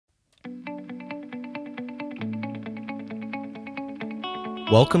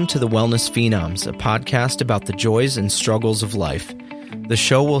Welcome to the Wellness Phenoms, a podcast about the joys and struggles of life. The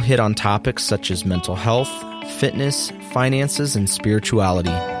show will hit on topics such as mental health, fitness, finances, and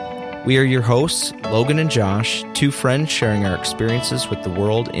spirituality. We are your hosts, Logan and Josh, two friends sharing our experiences with the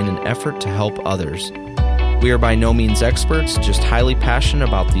world in an effort to help others. We are by no means experts, just highly passionate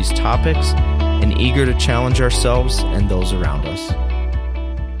about these topics and eager to challenge ourselves and those around us.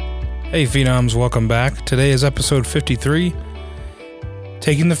 Hey Phenoms, welcome back. Today is episode 53,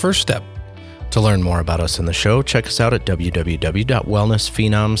 Taking the First Step. To learn more about us in the show, check us out at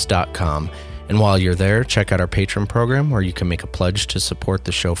www.wellnessphenoms.com. And while you're there, check out our Patreon program where you can make a pledge to support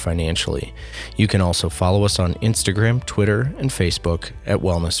the show financially. You can also follow us on Instagram, Twitter, and Facebook at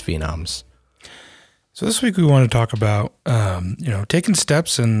Wellness Phenoms. So this week we want to talk about, taking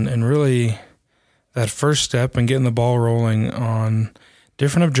steps and really that first step and getting the ball rolling on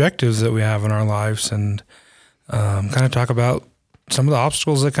different objectives that we have in our lives, and kind of talk about some of the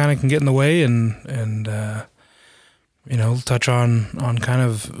obstacles that kind of can get in the way and touch on kind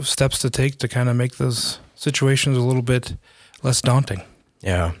of steps to take to kind of make those situations a little bit less daunting.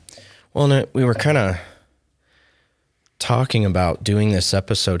 Yeah. Well, we were kind of talking about doing this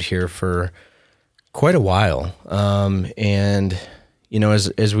episode here for quite a while. And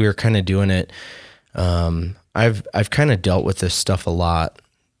as we were kind of doing it, I've kind of dealt with this stuff a lot,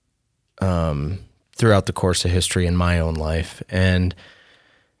 throughout the course of history in my own life. And,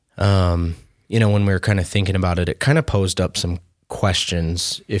 when we were kind of thinking about it, it kind of posed up some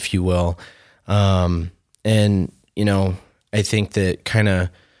questions, if you will. I think that kind of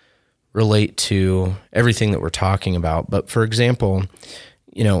relate to everything that we're talking about. But for example,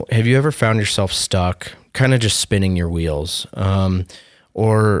 have you ever found yourself stuck, kind of just spinning your wheels,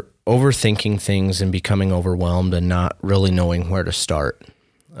 or overthinking things and becoming overwhelmed and not really knowing where to start?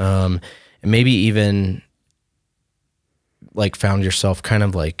 And maybe even like found yourself kind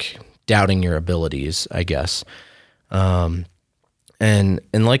of like doubting your abilities, I guess. And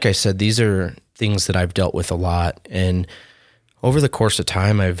like I said, these are things that I've dealt with a lot. And over the course of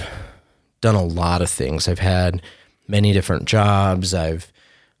time, I've done a lot of things. I've had many different jobs. I've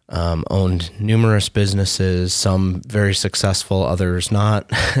owned numerous businesses, some very successful, others not.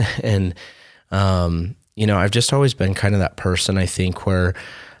 And, I've just always been kind of that person, I think, where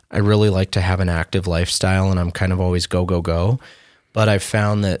I really like to have an active lifestyle and I'm kind of always go, go, go. But I've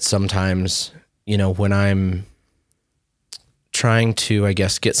found that sometimes, when I'm trying to, I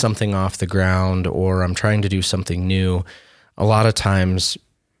guess, get something off the ground or I'm trying to do something new, a lot of times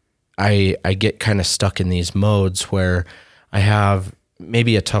I get kind of stuck in these modes where I have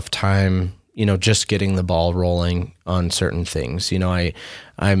maybe a tough time, just getting the ball rolling on certain things.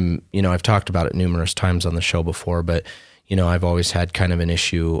 I've talked about it numerous times on the show before, but I've always had kind of an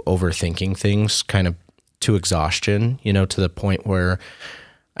issue overthinking things kind of to exhaustion, to the point where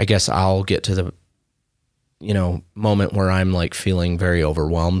I guess I'll get to the, moment where I'm like feeling very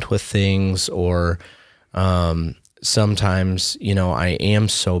overwhelmed with things, or sometimes, I am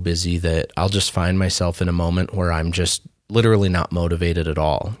so busy that I'll just find myself in a moment where I'm just literally not motivated at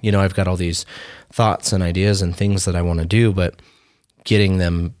all. I've got all these thoughts and ideas and things that I want to do, but getting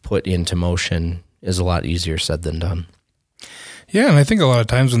them put into motion is a lot easier said than done. Yeah, and I think a lot of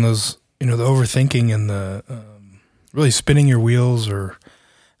times when those, the overthinking and the really spinning your wheels or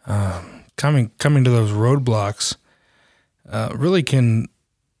coming to those roadblocks really can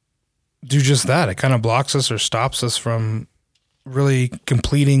do just that. It kind of blocks us or stops us from really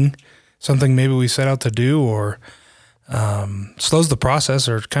completing something maybe we set out to do, or slows the process,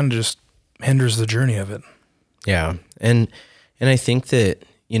 or kind of just hinders the journey of it. Yeah, and I think that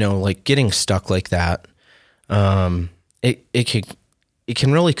like getting stuck like that, it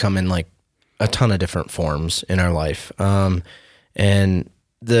can really come in like a ton of different forms in our life. And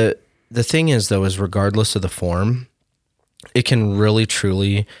the thing is though, is regardless of the form, it can really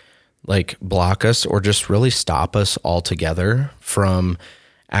truly like block us or just really stop us altogether from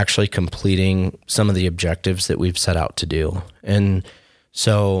actually completing some of the objectives that we've set out to do. And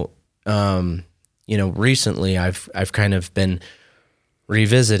so, recently I've kind of been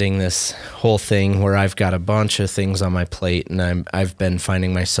revisiting this whole thing where I've got a bunch of things on my plate, and I've been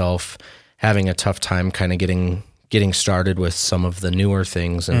finding myself having a tough time kind of getting started with some of the newer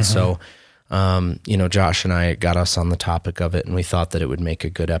things. And so, Josh and I got us on the topic of it, and we thought that it would make a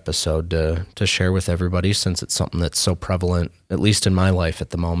good episode to share with everybody, since it's something that's so prevalent, at least in my life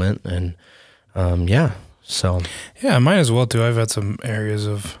at the moment. And so. Yeah, mine as well too. I've had some areas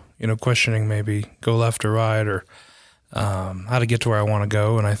of, questioning maybe go left or right, or how to get to where I want to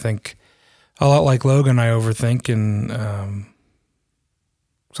go. And I think a lot like Logan, I overthink, and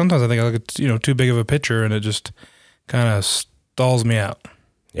sometimes I think I look at too big of a picture, and it just kind of stalls me out.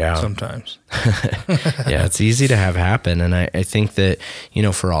 Yeah. sometimes. Yeah, it's easy to have happen. And I think that,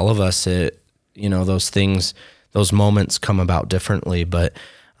 for all of us, those things, those moments come about differently, but,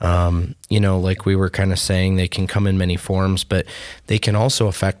 like we were kind of saying, they can come in many forms, but they can also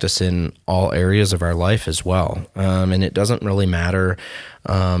affect us in all areas of our life as well. And it doesn't really matter.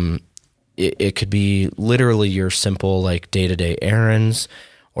 It could be literally your simple, like, day-to-day errands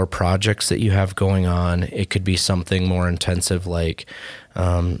or projects that you have going on. It could be something more intensive, like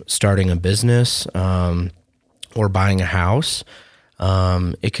starting a business or buying a house.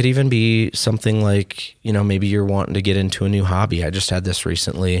 It could even be something like, maybe you're wanting to get into a new hobby. I just had this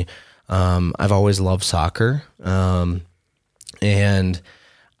recently. I've always loved soccer. And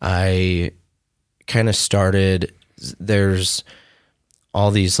I kind of started, there's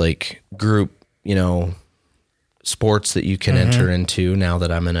all these like group, sports that you can enter into now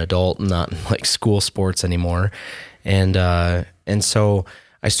that I'm an adult and not in like school sports anymore. And so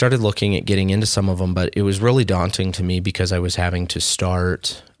I started looking at getting into some of them, but it was really daunting to me because I was having to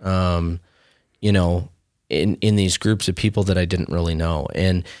start, in these groups of people that I didn't really know.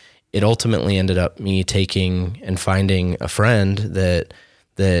 And it ultimately ended up me taking and finding a friend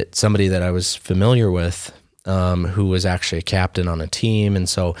that somebody that I was familiar with, who was actually a captain on a team. And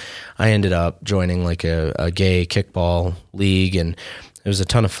so I ended up joining like a gay kickball league, and it was a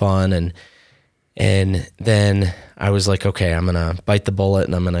ton of fun. And then I was like, okay, I'm going to bite the bullet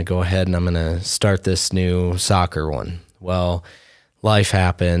and I'm going to go ahead and I'm going to start this new soccer one. Well, life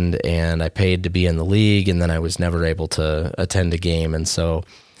happened and I paid to be in the league, and then I was never able to attend a game. And so,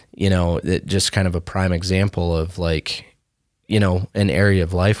 it just kind of a prime example of like, an area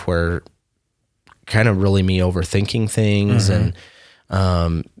of life where kind of really me overthinking things and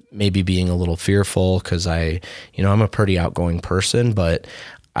maybe being a little fearful because I'm a pretty outgoing person, but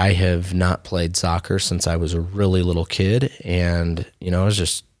I have not played soccer since I was a really little kid, and, it was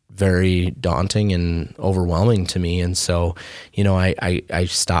just very daunting and overwhelming to me. And so, I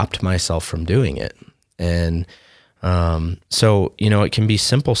stopped myself from doing it. And so, it can be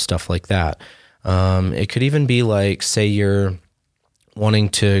simple stuff like that. It could even be like, say you're wanting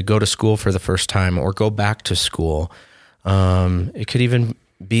to go to school for the first time or go back to school. It could even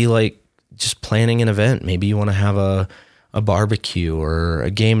be like just planning an event. Maybe you want to have a barbecue or a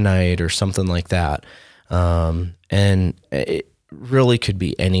game night or something like that. And it really could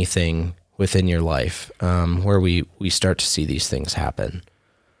be anything within your life, where we start to see these things happen.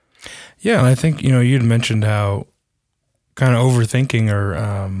 Yeah. And I think, you'd mentioned how kind of overthinking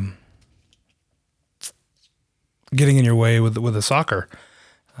or, getting in your way with the soccer.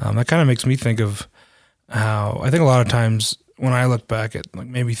 That kind of makes me think of how I think a lot of times when I look back at like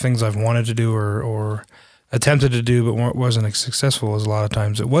maybe things I've wanted to do or attempted to do but wasn't as successful, as a lot of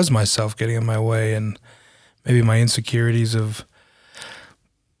times it was myself getting in my way, and maybe my insecurities of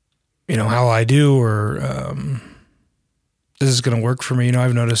how I do or this is going to work for me.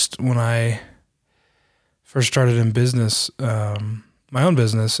 I've noticed when I first started in business, my own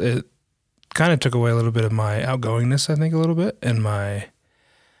business, it kind of took away a little bit of my outgoingness, I think, a little bit, and my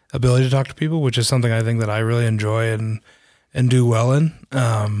ability to talk to people, which is something I think that I really enjoy and do well in.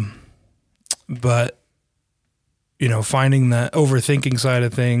 But finding that overthinking side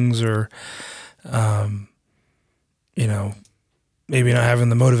of things, or maybe not having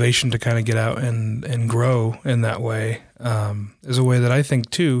the motivation to kind of get out and grow in that way, is a way that I think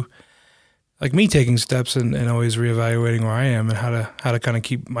too, like me taking steps and always reevaluating where I am and how to kind of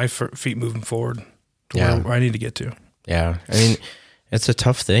keep my feet moving forward to where I need to get to. Yeah. I mean, it's a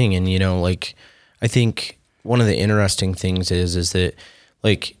tough thing. And, I think one of the interesting things is that,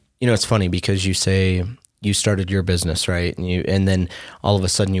 like, it's funny because you say you started your business, right? And then all of a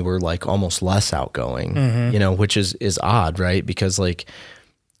sudden you were like almost less outgoing, which is odd, right? Because like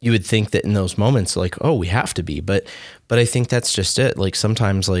you would think that in those moments, like, oh, we have to be, but I think that's just it. Like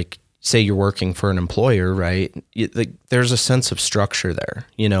sometimes, like, say you're working for an employer, right? There's a sense of structure there,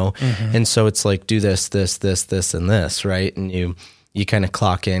 And so it's like, do this, this, this, this, and this, right? And you kind of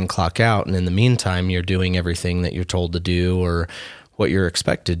clock in, clock out. And in the meantime, you're doing everything that you're told to do or what you're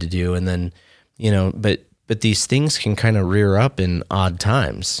expected to do. And then, but these things can kind of rear up in odd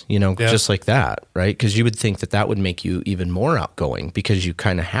times, just like that, right? Because you would think that would make you even more outgoing because you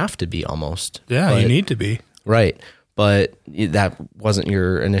kind of have to be almost. Yeah, you need to be. Right. But that wasn't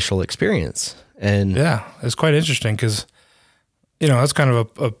your initial experience. And yeah, it's quite interesting because, that's kind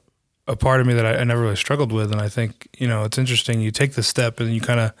of a part of me that I never really struggled with. And I think, it's interesting. You take the step and you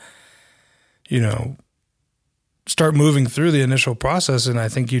kind of, start moving through the initial process. And I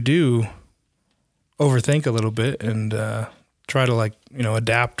think you do overthink a little bit and try to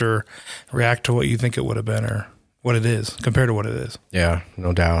adapt or react to what you think it would have been or what it is compared to what it is. Yeah,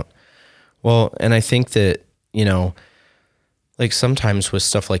 no doubt. Well, and I think that, like sometimes with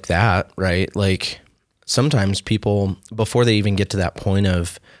stuff like that, right? Like sometimes people, before they even get to that point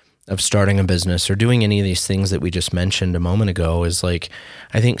of starting a business or doing any of these things that we just mentioned a moment ago, is like,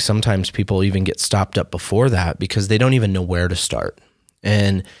 I think sometimes people even get stopped up before that because they don't even know where to start.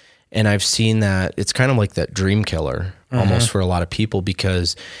 And I've seen that it's kind of like that dream killer almost for a lot of people,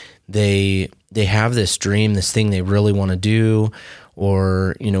 because they have this dream, this thing they really want to do,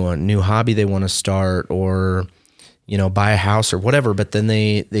 or, a new hobby they want to start, or, buy a house or whatever. But then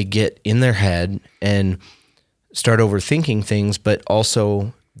they get in their head and start overthinking things, but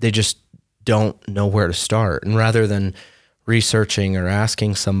also they just don't know where to start. And rather than researching or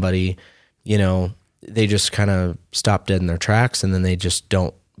asking somebody, they just kind of stop dead in their tracks, and then they just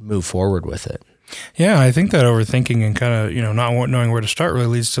don't move forward with it. Yeah, I think that overthinking and kind of, not knowing where to start really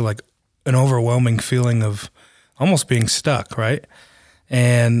leads to like an overwhelming feeling of almost being stuck, right?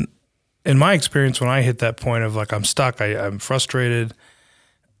 And in my experience, when I hit that point of like I'm stuck, I'm frustrated,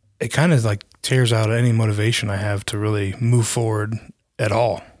 it kind of like tears out any motivation I have to really move forward at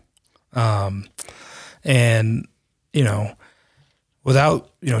all. And,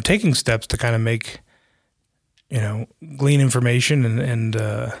 without, taking steps to kind of make, glean information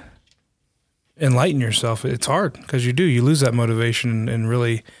and enlighten yourself, it's hard because you lose that motivation and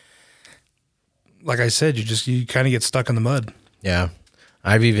really, like I said, you kind of get stuck in the mud. Yeah.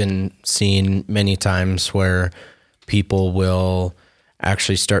 I've even seen many times where people will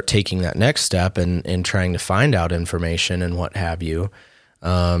actually start taking that next step and trying to find out information and what have you.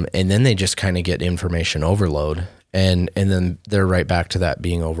 And then they just kind of get information overload, and then they're right back to that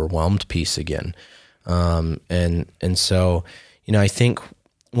being overwhelmed piece again. And so, I think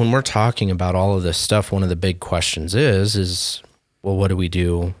when we're talking about all of this stuff, one of the big questions is, well, what do we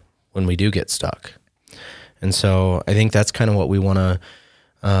do when we do get stuck? And so I think that's kind of what we want to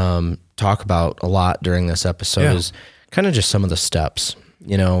talk about a lot during this episode, is kind of just some of the steps,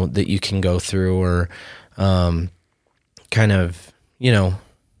 that you can go through, or kind of,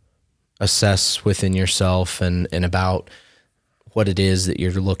 assess within yourself and about what it is that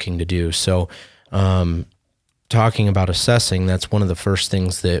you're looking to do. So talking about assessing, that's one of the first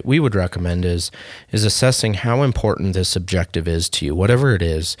things that we would recommend is assessing how important this objective is to you, whatever it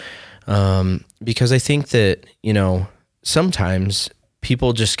is. Because I think that, sometimes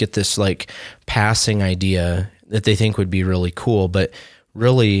people just get this like passing idea that they think would be really cool, but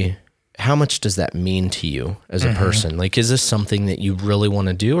really, how much does that mean to you as a person? Like, is this something that you really want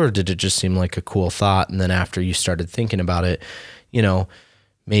to do, or did it just seem like a cool thought? And then after you started thinking about it,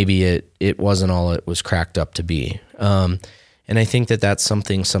 maybe it wasn't all it was cracked up to be. And I think that that's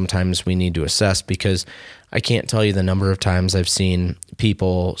something sometimes we need to assess, because I can't tell you the number of times I've seen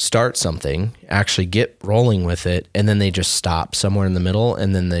people start something, actually get rolling with it, and then they just stop somewhere in the middle,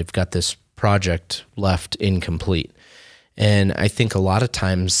 and then they've got this project left incomplete. And I think a lot of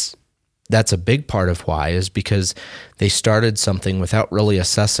times that's a big part of why, is because they started something without really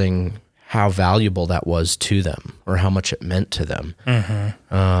assessing how valuable that was to them or how much it meant to them.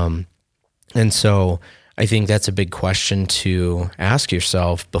 And so I think that's a big question to ask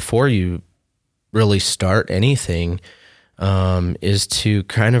yourself before you really start anything, is to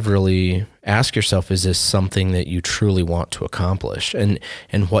kind of really ask yourself, is this something that you truly want to accomplish? And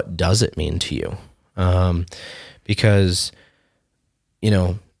what does it mean to you? Because,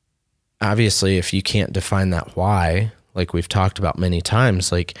 obviously if you can't define that why, like we've talked about many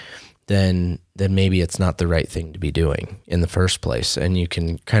times, like then maybe it's not the right thing to be doing in the first place. And you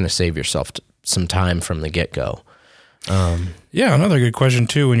can kind of save yourself some time from the get-go. Yeah, another good question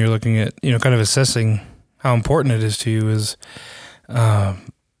too, when you're looking at, kind of assessing how important it is to you, is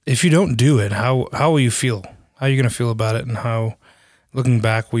if you don't do it, how will you feel? How are you going to feel about it? And how, looking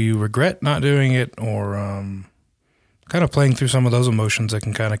back, will you regret not doing it, or kind of playing through some of those emotions that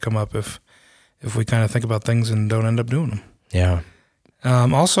can kind of come up if we kind of think about things and don't end up doing them. Yeah.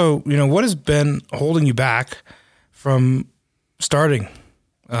 Also, what has been holding you back from starting?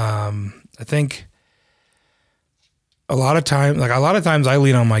 I think a lot of times I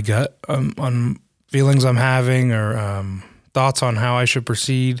lean on my gut, on feelings I'm having, or thoughts on how I should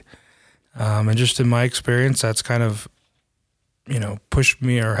proceed. And just in my experience, that's kind of, pushed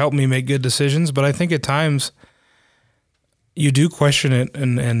me or helped me make good decisions. But I think at times you do question it,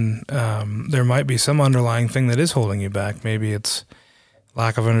 and there might be some underlying thing that is holding you back. Maybe it's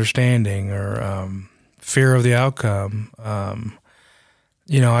lack of understanding, or fear of the outcome.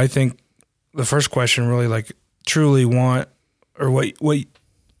 I think the first question really, like, truly want, or what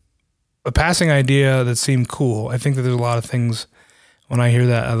a passing idea that seemed cool. I think that there's a lot of things When I hear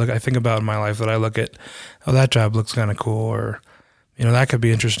that, I think about in my life that I look at, oh, that job looks kind of cool, or, that could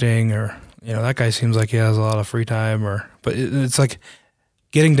be interesting, or, that guy seems like he has a lot of free time, but it's like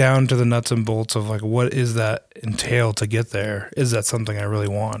getting down to the nuts and bolts of like, what is that entail to get there? Is that something I really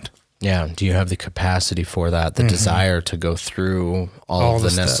want? Yeah. Do you have the capacity for that, the desire to go through all of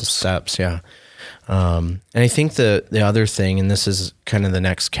the necessary steps? Yeah. And I think the other thing, and this is kind of the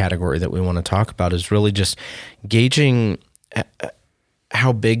next category that we want to talk about, is really just gauging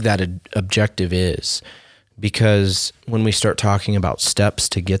how big that objective is. Because when we start talking about steps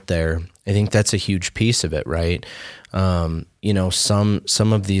to get there, I think that's a huge piece of it, right? Some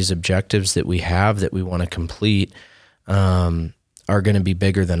of these objectives that we have that we want to complete are going to be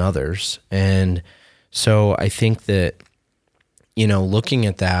bigger than others. And so I think that, looking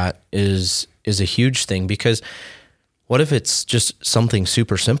at that is a huge thing, because what if it's just something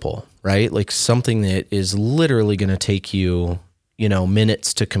super simple, right? Like something that is literally going to take you,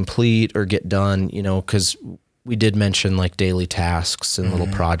 minutes to complete or get done, because we did mention like daily tasks and little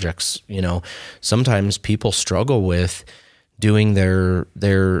projects. Sometimes people struggle with doing their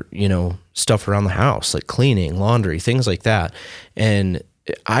stuff around the house, like cleaning, laundry, things like that. And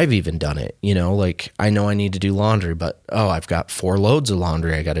I've even done it, like I know I need to do laundry, but I've got 4 loads of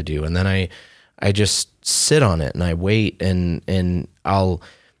laundry I got to do. And then I just sit on it and I wait and I'll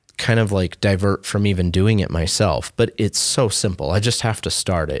kind of like divert from even doing it myself. But it's so simple. I just have to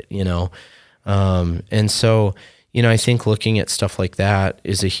start it, and so, I think looking at stuff like that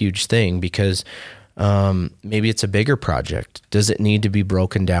is a huge thing, because maybe it's a bigger project. Does it need to be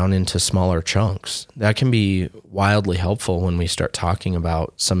broken down into smaller chunks? That can be wildly helpful when we start talking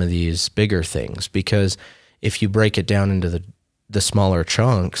about some of these bigger things, because if you break it down into the smaller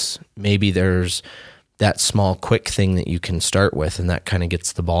chunks, maybe there's that small quick thing that you can start with, and that kind of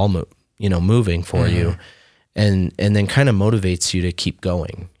gets the ball moving for you, and then kind of motivates you to keep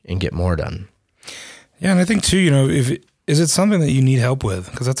going and get more done. Yeah, and I think too, is it something that you need help with?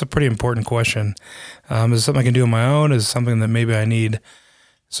 Because that's a pretty important question. Is it something I can do on my own? Is it something that maybe I need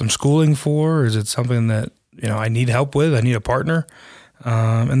some schooling for? Or is it something that I need help with? I need a partner,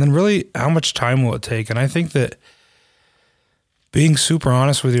 and then really, how much time will it take? And I think that being super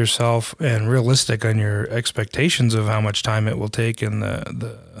honest with yourself and realistic on your expectations of how much time it will take, and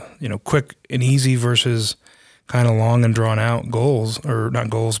the quick and easy versus kind of long and drawn out goals, or not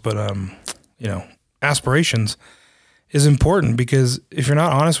goals, but aspirations, is important. Because if you're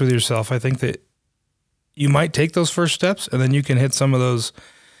not honest with yourself, I think that you might take those first steps and then you can hit some of those,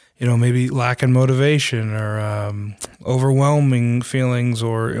 maybe lack in motivation, or overwhelming feelings,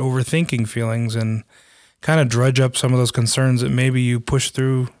 or overthinking feelings, and kind of drudge up some of those concerns that maybe you push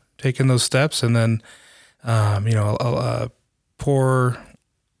through taking those steps, and then,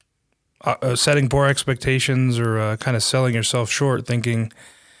 setting poor expectations, or kind of selling yourself short, thinking,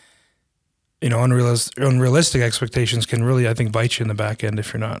 unrealistic expectations can really, I think, bite you in the back end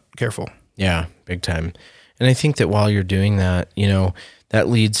if you're not careful. Yeah, big time. And I think that while you're doing that, that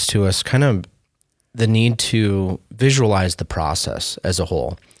leads to us kind of the need to visualize the process as a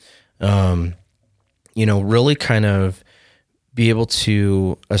whole. Really kind of be able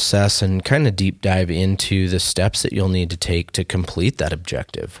to assess and kind of deep dive into the steps that you'll need to take to complete that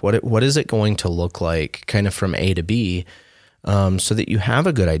objective. What is it going to look like kind of from A to B, so that you have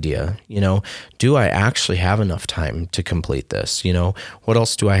a good idea, do I actually have enough time to complete this? What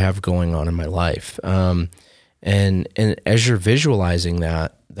else do I have going on in my life? And as you're visualizing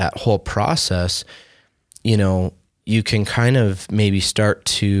that whole process, you can kind of maybe start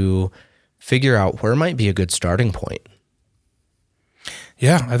to figure out where might be a good starting point.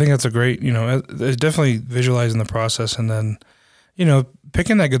 Yeah, I think that's a great, definitely visualizing the process, and then,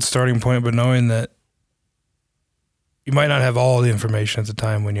 picking that good starting point, but knowing that you might not have all the information at the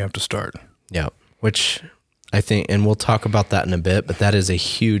time when you have to start. Yeah, which I think, and we'll talk about that in a bit, but that is a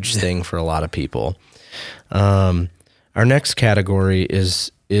huge thing for a lot of people. Our next category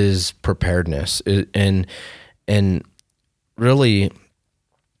is preparedness, and really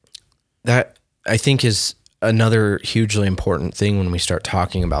that I think is another hugely important thing when we start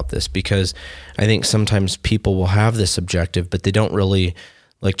talking about this, because I think sometimes people will have this objective, but they don't really,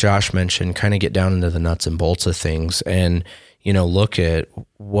 like Josh mentioned, kind of get down into the nuts and bolts of things and, look at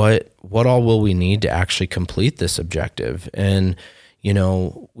what all will we need to actually complete this objective. And,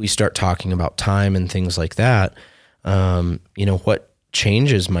 we start talking about time and things like that. What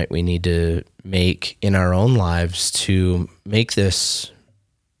changes might we need to make in our own lives to make this,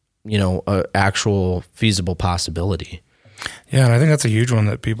 a actual feasible possibility? Yeah. And I think that's a huge one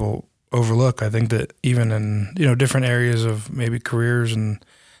that people overlook. I think that even in, different areas of maybe careers and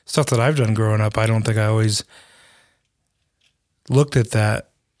stuff that I've done growing up, I don't think I always looked at that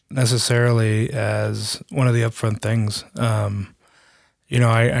necessarily as one of the upfront things.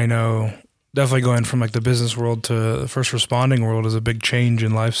 I know definitely going from like the business world to the first responding world is a big change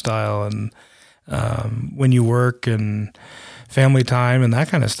in lifestyle and when you work and family time and that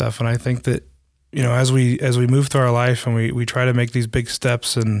kind of stuff. And I think that, as we move through our life and we try to make these big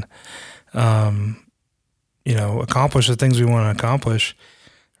steps and, accomplish the things we want to accomplish,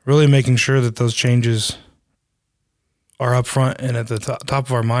 really making sure that those changes are up front and at the top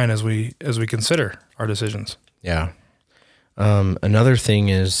of our mind as we consider our decisions. Yeah. Another thing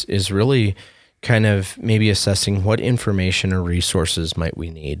is really kind of maybe assessing what information or resources might we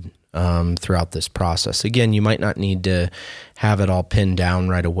need throughout this process. Again, you might not need to have it all pinned down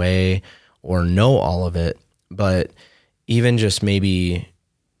right away or know all of it, but even just maybe,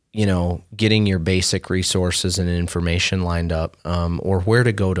 getting your basic resources and information lined up or where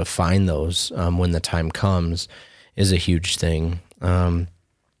to go to find those when the time comes is a huge thing. And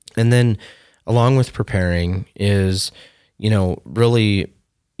then along with preparing is, really,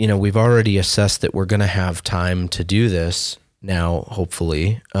 we've already assessed that we're going to have time to do this now,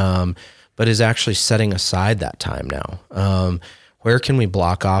 hopefully, but is actually setting aside that time now. Where can we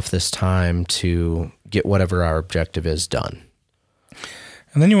block off this time to get whatever our objective is done?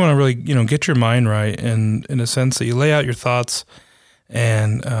 And then you want to really, get your mind right, and in a sense that you lay out your thoughts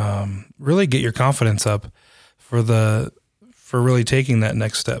and really get your confidence up for really taking that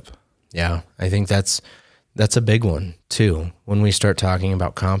next step. Yeah, I think that's a big one too. When we start talking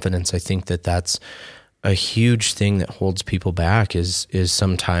about confidence, I think that's a huge thing that holds people back is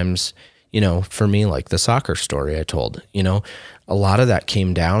sometimes, for me, like the soccer story I told, a lot of that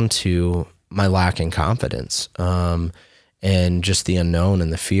came down to my lack in confidence. And just the unknown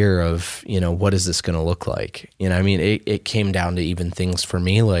and the fear of, what is this going to look like? It came down to even things for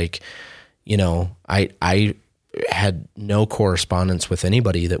me, like, I had no correspondence with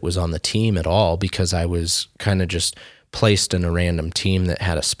anybody that was on the team at all because I was kind of just placed in a random team that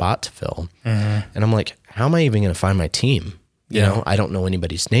had a spot to fill. Mm-hmm. And I'm like, how am I even going to find my team? I don't know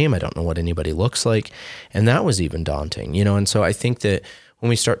anybody's name. I don't know what anybody looks like. And that was even daunting, and so I think that when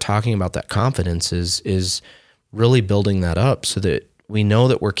we start talking about that confidence is really building that up so that we know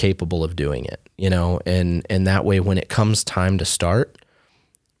that we're capable of doing it, and that way when it comes time to start,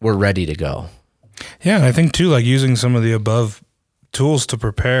 we're ready to go. Yeah, and I think too, like using some of the above tools to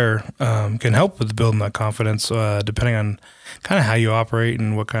prepare can help with building that confidence, depending on kind of how you operate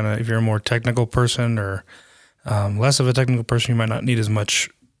and what kind of, if you're a more technical person or less of a technical person, you might not need as much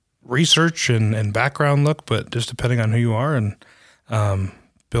research and background look, but just depending on who you are and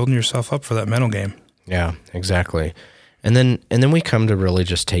building yourself up for that mental game. Yeah, exactly. And then we come to really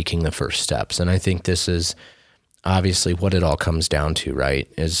just taking the first steps. And I think this is obviously what it all comes down to,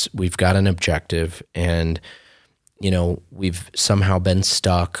 right? Is we've got an objective and, we've somehow been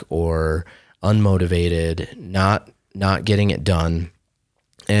stuck or unmotivated, not getting it done.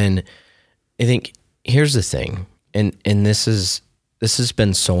 And I think here's the thing, and this has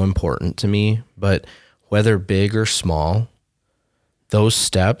been so important to me, but whether big or small, those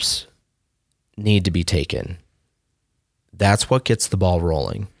steps need to be taken. That's what gets the ball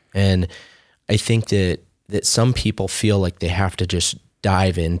rolling. And I think that some people feel like they have to just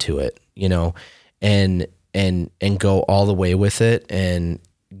dive into it, and go all the way with it and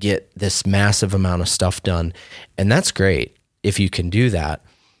get this massive amount of stuff done. And that's great if you can do that,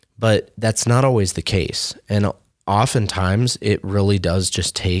 but that's not always the case. And oftentimes it really does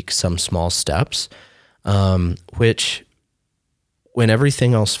just take some small steps, which when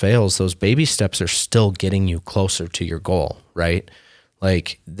everything else fails, those baby steps are still getting you closer to your goal, right?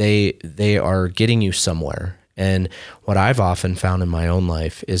 Like they are getting you somewhere. And what I've often found in my own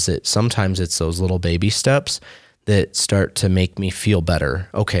life is that sometimes it's those little baby steps that start to make me feel better.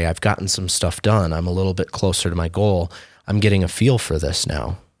 Okay, I've gotten some stuff done. I'm a little bit closer to my goal. I'm getting a feel for this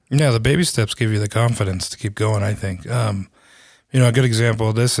now. Yeah, the baby steps give you the confidence to keep going, I think. A good example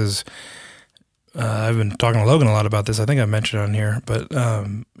of this is, I've been talking to Logan a lot about this. I think I mentioned it on here, but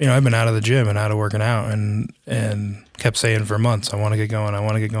I've been out of the gym and out of working out and kept saying for months, I want to get going. I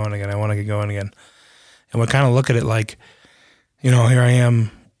want to get going again. I want to get going again. And we kind of look at it like, here I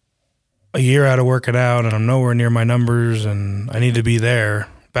am a year out of working out and I'm nowhere near my numbers and I need to be there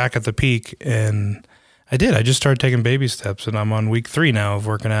back at the peak. And I did. I just started taking baby steps and I'm on week 3 now of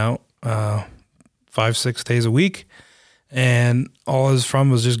working out 5-6 days a week. And all I was from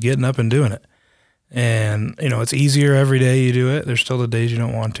was just getting up and doing it. And, it's easier every day you do it. There's still the days you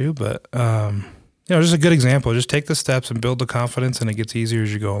don't want to, but, just a good example. Just take the steps and build the confidence and it gets easier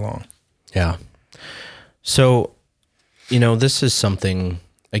as you go along. Yeah. So, this is something,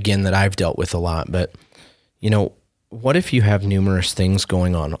 again, that I've dealt with a lot, but, what if you have numerous things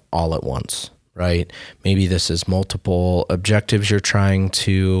going on all at once, right? Maybe this is multiple objectives you're trying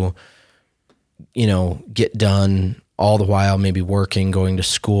to, get done all the while, maybe working, going to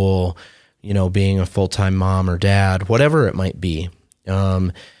school, being a full-time mom or dad, whatever it might be.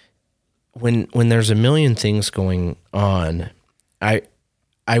 When there's a million things going on,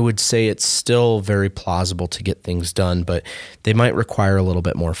 I would say it's still very plausible to get things done, but they might require a little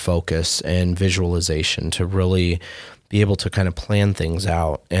bit more focus and visualization to really be able to kind of plan things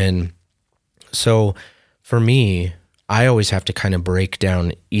out. And so for me, I always have to kind of break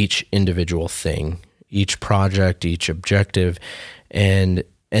down each individual thing, each project, each objective, and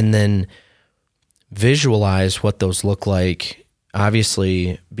then visualize what those look like.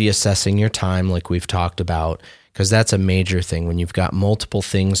 Obviously, be assessing your time like we've talked about, because that's a major thing. When you've got multiple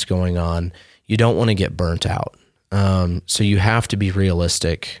things going on, you don't want to get burnt out. So you have to be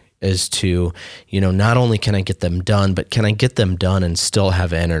realistic as to, not only can I get them done, but can I get them done and still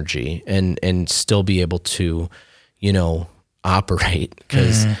have energy and still be able to, operate,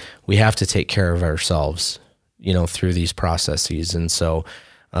 because we have to take care of ourselves, through these processes. And so,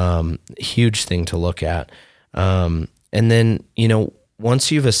 huge thing to look at. And then,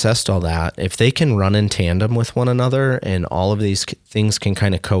 once you've assessed all that, if they can run in tandem with one another and all of these things can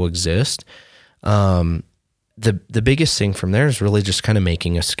kind of coexist, the biggest thing from there is really just kind of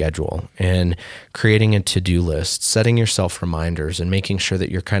making a schedule and creating a to-do list, setting yourself reminders and making sure that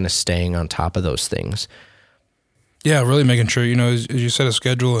you're kind of staying on top of those things. Yeah, really making sure, as you set a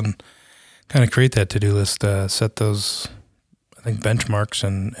schedule and kind of create that to-do list, set those, I think, benchmarks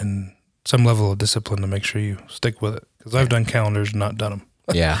and some level of discipline to make sure you stick with it. Because I've done calendars and not done them.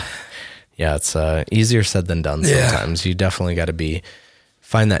 Yeah, it's easier said than done sometimes. You definitely got to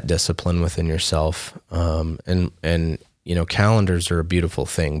find that discipline within yourself. And calendars are a beautiful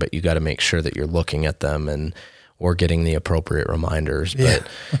thing, but you got to make sure that you're looking at them or getting the appropriate reminders. Yeah.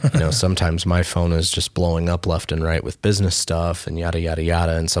 But, sometimes my phone is just blowing up left and right with business stuff and yada, yada,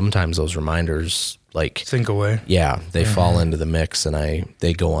 yada. And sometimes those reminders sink away. Yeah, they fall into the mix and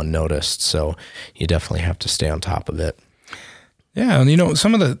they go unnoticed. So you definitely have to stay on top of it. Yeah. And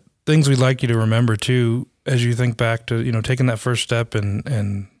some of the things we'd like you to remember too, as you think back to, taking that first step and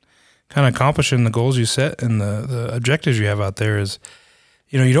kind of accomplishing the goals you set and the objectives you have out there is,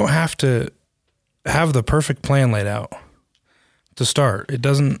 you don't have to have the perfect plan laid out to start. It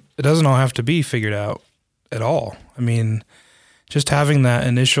doesn't all have to be figured out at all. I mean, just having that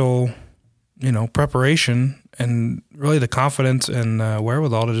initial, preparation and really the confidence and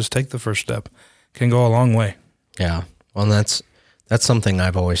wherewithal to just take the first step can go a long way. Yeah. Well, that's something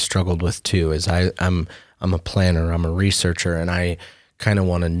I've always struggled with too, is I'm a planner, I'm a researcher, and I kind of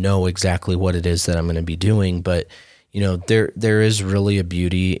want to know exactly what it is that I'm going to be doing. But, there is really a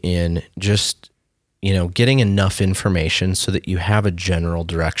beauty in just, getting enough information so that you have a general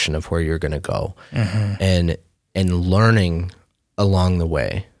direction of where you're going to go and learning along the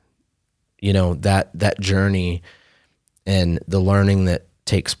way. That journey and the learning that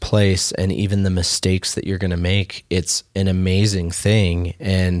takes place and even the mistakes that you're going to make, it's an amazing thing.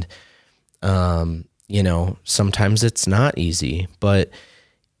 And, sometimes it's not easy, but,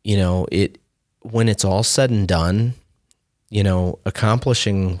 when it's all said and done,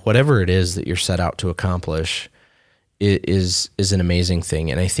 accomplishing whatever it is that you're set out to accomplish is an amazing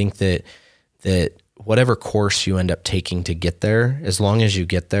thing. And I think that whatever course you end up taking to get there, as long as you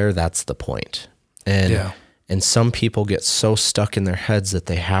get there, that's the point. And some people get so stuck in their heads that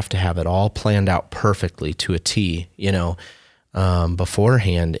they have to have it all planned out perfectly to a T,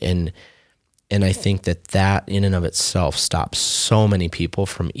 beforehand. And I think that in and of itself stops so many people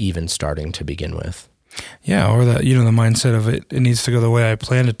from even starting to begin with. Yeah, or that, the mindset of it needs to go the way I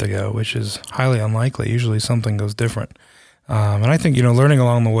planned it to go, which is highly unlikely. Usually something goes different. And I think, learning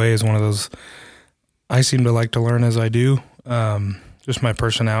along the way is one of those, I seem to like to learn as I do, just my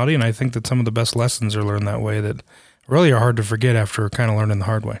personality. And I think that some of the best lessons are learned that way that really are hard to forget after kind of learning the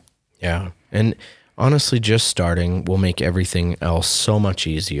hard way. Yeah. And honestly, just starting will make everything else so much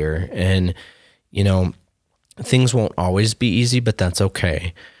easier. And, things won't always be easy, but that's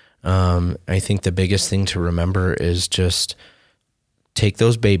okay. I think the biggest thing to remember is just take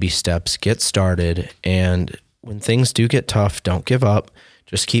those baby steps, get started. And when things do get tough, don't give up.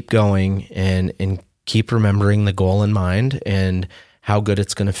 Just keep going and keep remembering the goal in mind and how good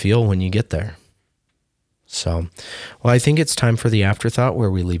it's going to feel when you get there. So, well, I think it's time for the afterthought,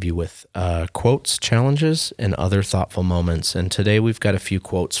 where we leave you with quotes, challenges, and other thoughtful moments. And today we've got a few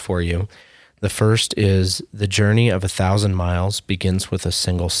quotes for you. The first is, "The journey of 1,000 miles begins with a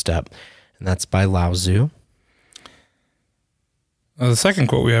single step." And that's by Lao Tzu. The second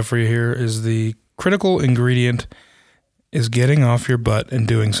quote we have for you here is, "The critical ingredient is getting off your butt and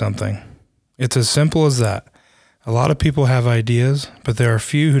doing something. It's as simple as that. A lot of people have ideas, but there are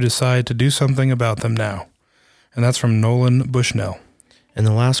few who decide to do something about them now. And that's from Nolan Bushnell. And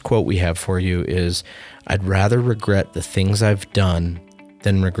the last quote we have for you is, "I'd rather regret the things I've done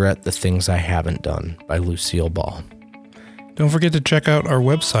than regret the things I haven't done," by Lucille Ball. Don't forget to check out our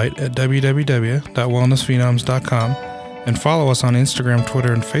website at www.wellnessphenoms.com and follow us on Instagram,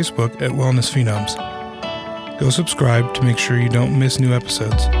 Twitter, and Facebook at Wellness Phenoms. Go subscribe to make sure you don't miss new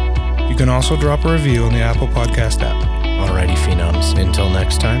episodes. You can also drop a review on the Apple Podcast app. Alrighty, Phenoms. Until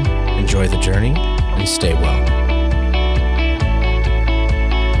next time, enjoy the journey and stay well.